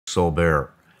Solbere.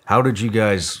 How did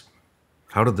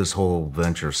this whole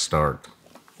venture start?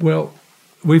 Well,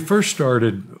 we first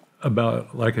started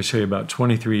about, like I say, about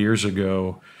 23 years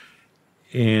ago,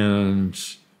 and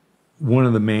one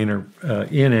of the main,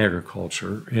 in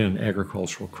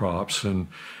agricultural crops, and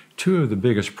two of the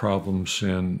biggest problems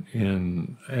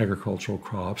in agricultural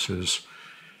crops is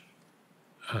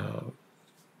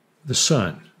the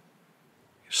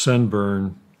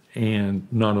sunburn, and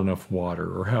not enough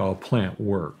water, or how a plant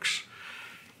works.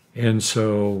 And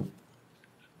so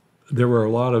there were a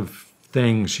lot of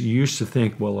things. You used to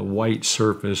think, well, a white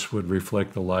surface would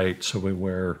reflect the light, so we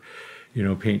wear,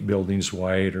 paint buildings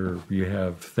white, or you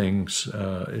have things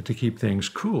to keep things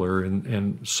cooler,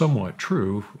 and somewhat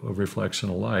true, of reflection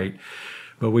of light.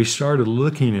 But we started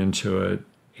looking into it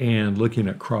and looking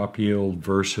at crop yield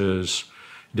versus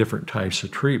different types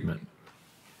of treatment.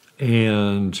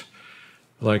 And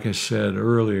like I said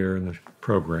earlier in the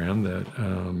program, that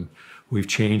we've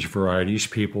changed varieties.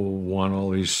 People want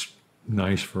all these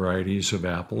nice varieties of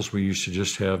apples. We used to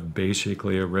just have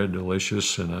basically a Red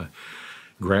Delicious and a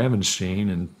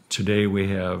Gravenstein, and today we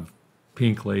have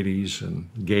Pink Ladies and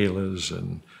Galas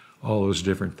and all those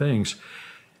different things.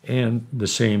 And the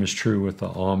same is true with the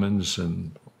almonds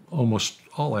and almost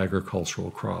all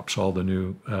agricultural crops, all the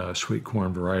new sweet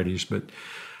corn varieties. But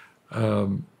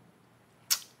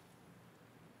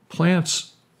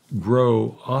plants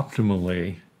grow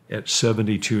optimally at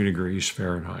 72 degrees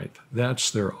Fahrenheit.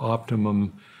 That's their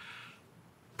optimum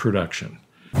production.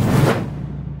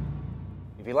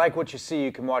 If you like what you see,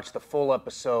 you can watch the full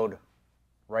episode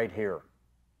right here.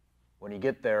 When you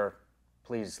get there,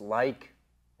 please like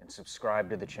and subscribe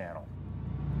to the channel.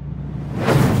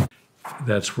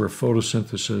 That's where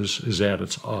photosynthesis is at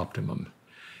its optimum.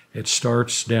 It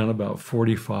starts down about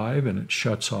 45 and it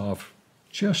shuts off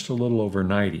just a little over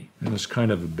 90, and it's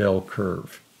kind of a bell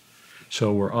curve.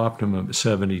 So we're optimum at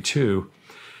 72.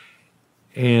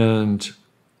 And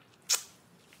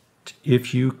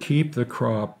if you keep the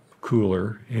crop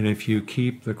cooler, and if you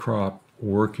keep the crop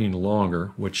working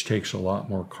longer, which takes a lot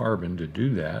more carbon to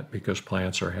do that because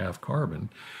plants are half carbon,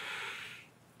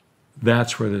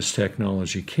 that's where this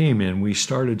technology came in. We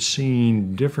started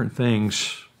seeing different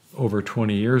things over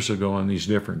 20 years ago on these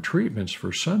different treatments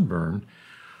for sunburn.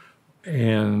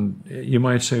 And you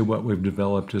might say what we've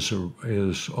developed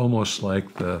is almost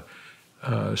like the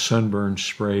sunburn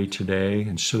spray today.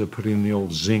 Instead of putting the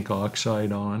old zinc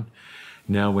oxide on,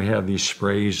 now we have these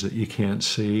sprays that you can't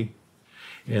see.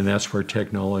 And that's where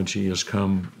technology has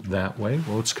come that way.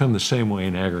 Well, it's come the same way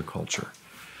in agriculture.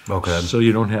 Okay. So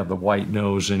you don't have the white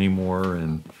nose anymore,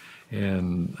 and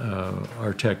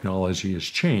our technology has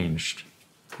changed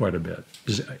quite a bit.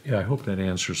 I hope that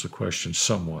answers the question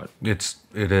somewhat. It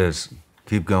is.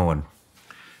 Keep going.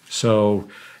 So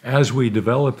as we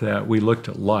developed that, we looked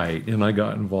at light, and I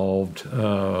got involved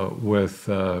with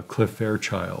Cliff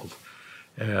Fairchild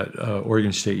at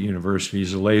Oregon State University.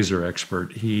 He's a laser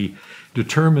expert. He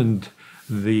determined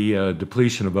the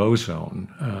depletion of ozone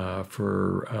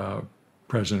for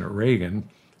President Reagan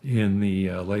in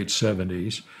the late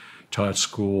 70s. Taught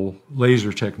school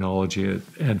laser technology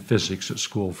and physics at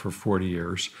school for 40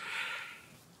 years.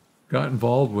 Got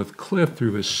involved with Cliff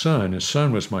through his son. His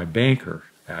son was my banker,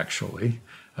 actually,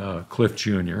 Cliff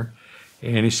Jr.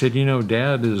 And he said,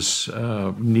 Dad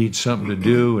needs something to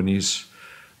do, and he's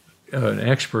an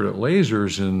expert at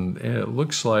lasers, and it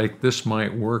looks like this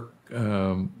might work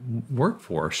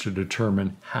for us to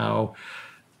determine how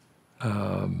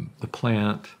the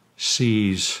plant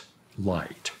sees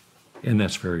light. And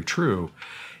that's very true.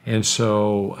 And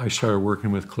so I started working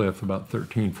with Cliff about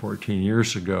 13, 14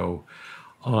 years ago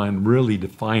on really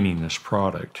defining this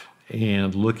product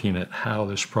and looking at how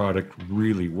this product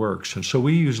really works. And so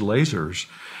we use lasers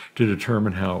to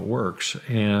determine how it works.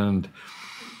 And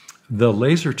the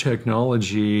laser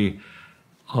technology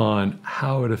on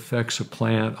how it affects a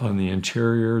plant on the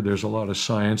interior, there's a lot of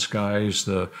science guys.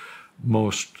 The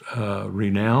most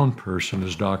renowned person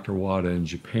is Dr. Wada in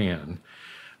Japan.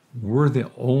 We're the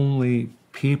only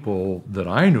people that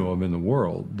I know of in the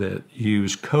world that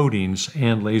use coatings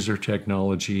and laser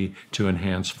technology to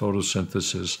enhance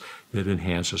photosynthesis that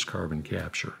enhances carbon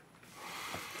capture.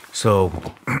 So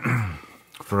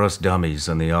for us dummies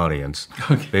in the audience,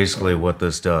 basically what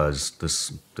this does,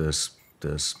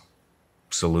 this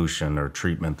solution or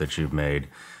treatment that you've made,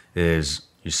 is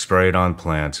you spray it on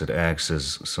plants. It acts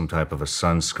as some type of a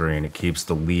sunscreen. It keeps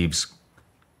the leaves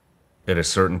at a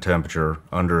certain temperature,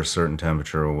 under a certain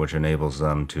temperature, which enables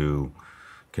them to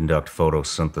conduct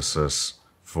photosynthesis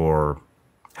for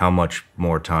how much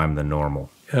more time than normal?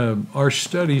 Our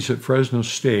studies at Fresno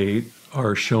State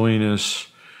are showing us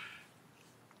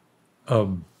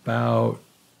about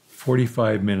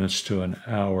 45 minutes to an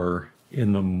hour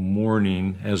in the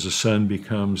morning as the sun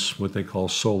becomes what they call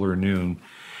solar noon.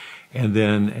 And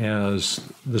then as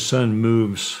the sun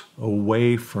moves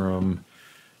away from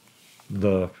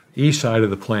the east side of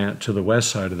the plant to the west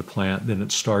side of the plant, then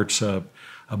it starts up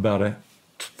about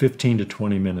 15 to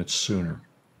 20 minutes sooner.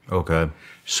 Okay.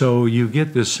 So you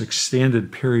get this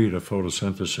extended period of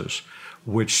photosynthesis,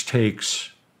 which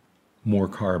takes more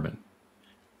carbon.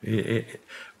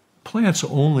 Plants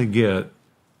only get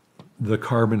the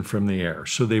carbon from the air.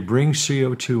 So they bring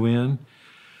CO2 in,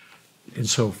 and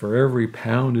so for every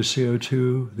pound of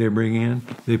CO2 they bring in,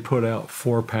 they put out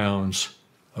 4 pounds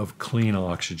of clean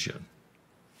oxygen.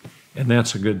 And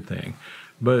that's a good thing.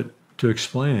 But to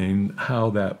explain how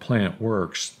that plant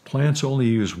works, plants only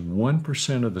use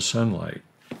 1% of the sunlight,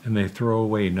 and they throw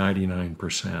away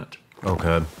 99%.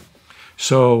 Okay.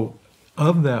 So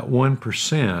of that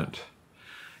 1%,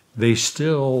 they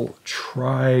still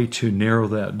try to narrow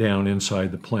that down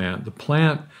inside the plant. The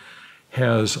plant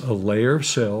has a layer of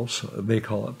cells, they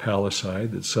call it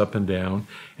palisade, that's up and down,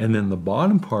 and then the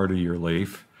bottom part of your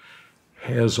leaf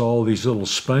has all these little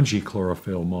spongy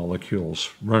chlorophyll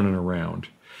molecules running around.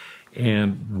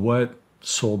 And what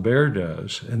Solbere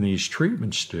does, and these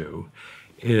treatments do,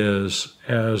 is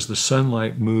as the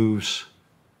sunlight moves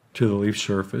to the leaf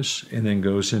surface and then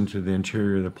goes into the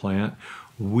interior of the plant,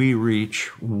 we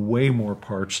reach way more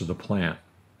parts of the plant,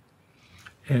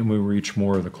 and we reach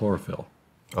more of the chlorophyll.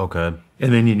 Okay.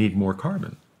 And then you need more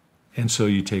carbon. And so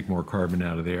you take more carbon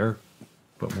out of the air,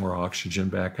 put more oxygen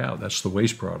back out. That's the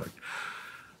waste product.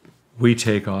 We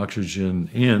take oxygen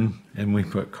in and we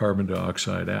put carbon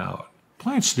dioxide out.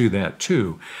 Plants do that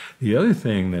too. The other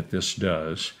thing that this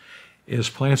does is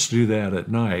plants do that at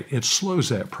night. It slows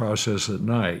that process at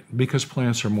night because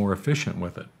plants are more efficient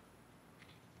with it.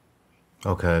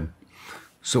 Okay.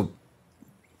 So,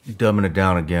 dumbing it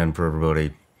down again for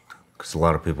everybody, because a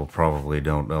lot of people probably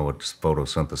don't know what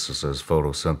photosynthesis is.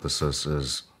 Photosynthesis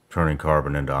is turning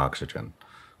carbon into oxygen.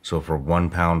 So for 1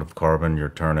 pound of carbon,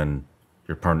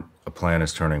 a plant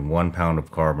is turning 1 pound of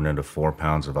carbon into 4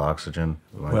 pounds of oxygen?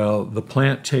 Well, the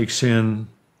plant takes in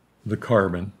the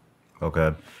carbon.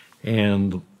 Okay.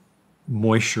 And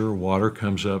moisture, water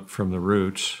comes up from the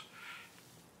roots,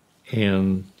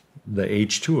 and the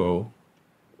H2O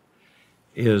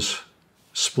is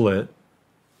split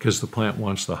because the plant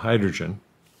wants the hydrogen,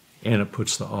 and it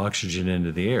puts the oxygen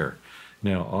into the air.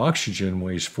 Now, oxygen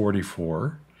weighs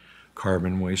 44,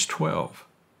 carbon weighs 12.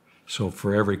 So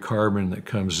for every carbon that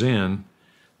comes in,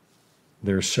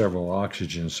 there's several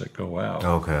oxygens that go out.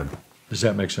 Okay. Does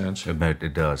that make sense?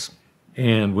 It does.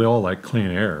 And we all like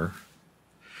clean air.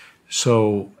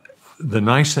 So the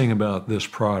nice thing about this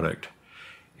product,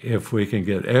 if we can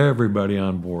get everybody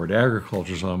on board,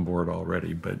 agriculture's on board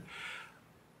already, but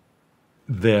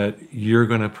that you're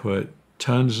going to put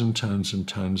tons and tons and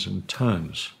tons and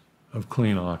tons of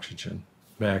clean oxygen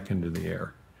back into the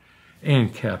air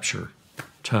and capture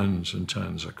tons and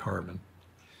tons of carbon.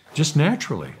 Just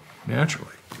naturally. I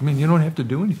mean, you don't have to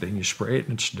do anything. You spray it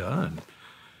and it's done.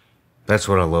 That's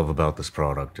what I love about this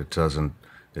product.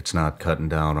 It's not cutting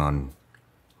down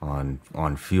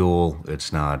on fuel.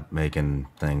 It's not making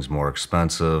things more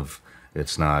expensive.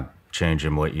 It's not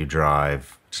changing what you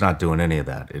drive. It's not doing any of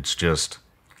that. It's just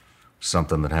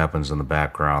something that happens in the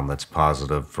background that's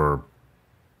positive for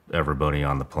everybody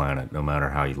on the planet, no matter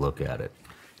how you look at it.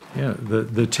 Yeah,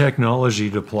 the technology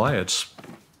to apply it's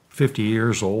 50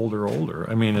 years old or older.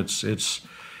 I mean, it's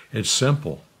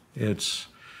simple. It's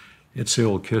the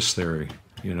old KISS theory,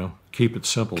 you know. Keep it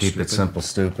simple, Keep stupid. it simple,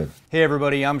 stupid. Hey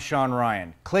everybody, I'm Shawn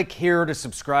Ryan. Click here to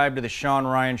subscribe to the Shawn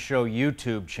Ryan Show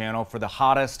YouTube channel for the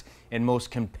hottest and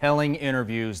most compelling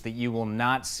interviews that you will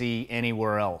not see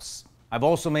anywhere else. I've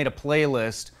also made a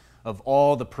playlist of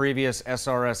all the previous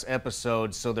SRS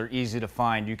episodes so they're easy to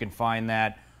find. You can find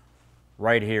that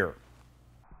right here.